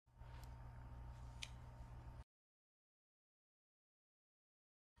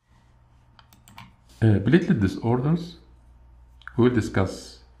Platelet disorders. We will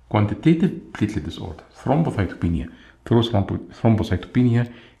discuss quantitative platelet disorders. Thrombocytopenia.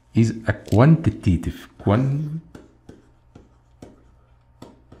 Thrombocytopenia is a quantitative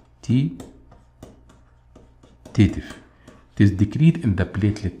It is decreased in the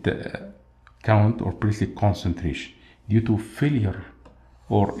platelet count or platelet concentration due to failure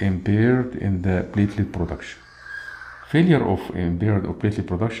or impaired in the platelet production. Failure of impaired or platelet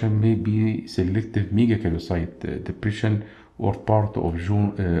production may be selective megakaryocyte depression or part of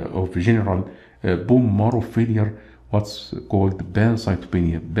general bone marrow failure, what's called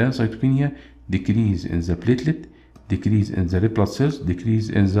pancytopenia. Pancytopenia decrease in the platelet, decrease in the red blood cells, decrease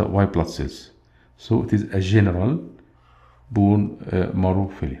in the white blood cells. So it is a general bone marrow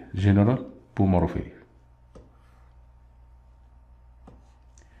failure.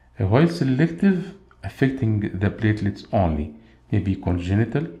 While selective, affecting the platelets only, may be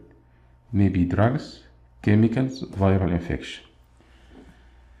congenital, may be drugs, chemicals, viral infection.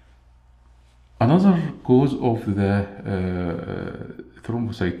 Another cause of the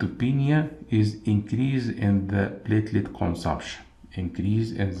thrombocytopenia is increase in the platelet consumption.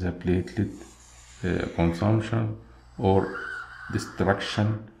 Increase in the platelet consumption or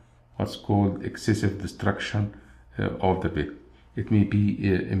destruction, what's called excessive destruction of the platelet. It may be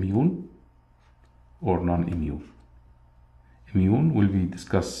immune or non-immune. Immune will be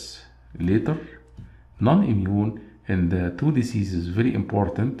discussed later. Non-immune, and the two diseases very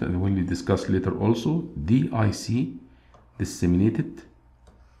important and will be discussed later also. DIC, disseminated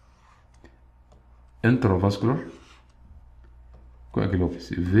intravascular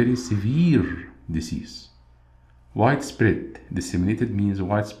coagulopathy, very severe disease. Widespread, disseminated means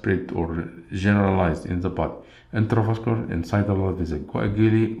widespread or generalized in the body. Intravascular, inside the blood vessel.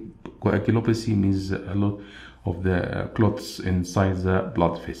 Coagulopathy means a lot of the clots inside the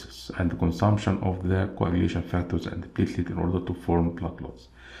blood vessels and the consumption of the coagulation factors and the platelet in order to form blood clots.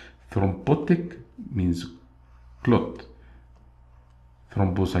 Thrombotic means clot.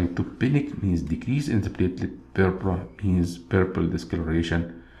 Thrombocytopenic means decrease in the platelet. Purpura means purple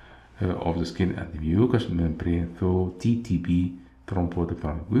discoloration of the skin and the mucous membrane through TTP, thrombotic.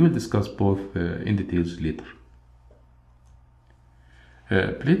 We will discuss both in details later.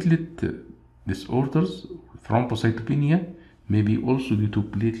 Platelet disorders, thrombocytopenia, may be also due to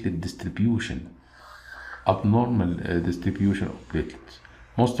platelet distribution, abnormal distribution of platelets.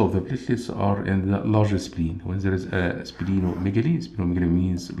 Most of the platelets are in the large spleen. When there is a splenomegaly, splenomegaly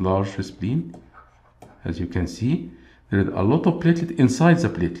means large spleen. As you can see, there is a lot of platelet inside the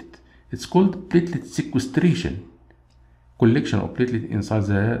platelet. It's called platelet sequestration. Collection of platelet inside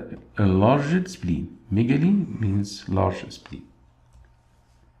the enlarged spleen. Megaly means large spleen.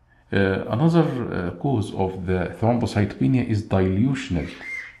 Another cause of the thrombocytopenia is dilutional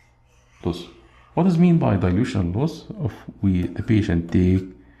loss. What does mean by dilutional loss? The patient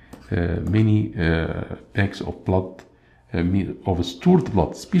take many bags of blood, of stored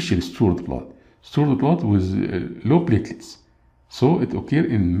blood, especially stored blood with low platelets. So it occurs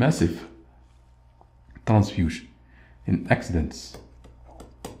in massive transfusion, in accidents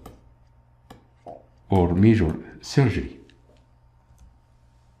or major surgery.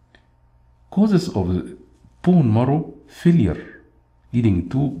 Causes of bone marrow failure leading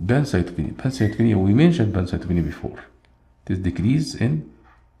to pancytopenia. Pancytopenia, we mentioned pancytopenia before. It is decrease in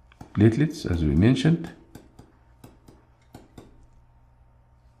platelets, as we mentioned.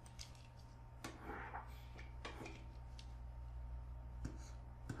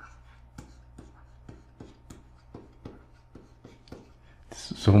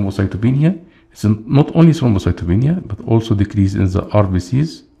 Thrombocytopenia is not only thrombocytopenia but also decrease in the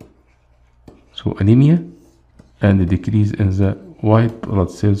RBCs, so anemia, and a decrease in the white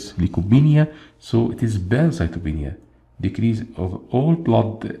blood cells, leukopenia. So it is pancytopenia, decrease of all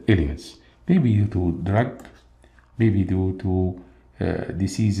blood elements, maybe due to drug, maybe due to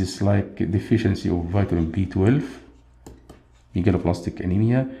diseases like deficiency of vitamin B12, megaloblastic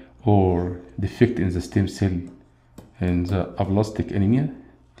anemia, or defect in the stem cell and the aplastic anemia,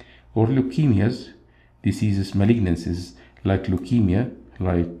 or leukemias, diseases, malignancies like leukemia,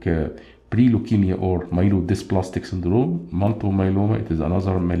 like pre-leukemia or myelodysplastic syndrome. Multiple myeloma, it is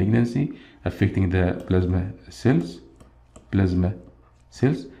another malignancy affecting the plasma cells.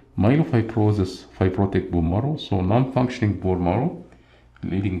 Myelofibrosis, fibrotic bone marrow, so non-functioning bone marrow,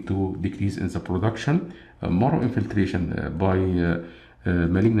 leading to decrease in the production. Marrow infiltration by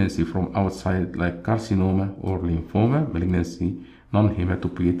malignancy from outside, like carcinoma or lymphoma malignancy,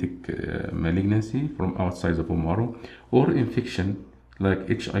 non-hematopoietic malignancy from outside the bone marrow, or infection like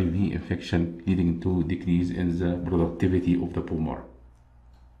HIV infection, leading to decrease in the productivity of the bone marrow.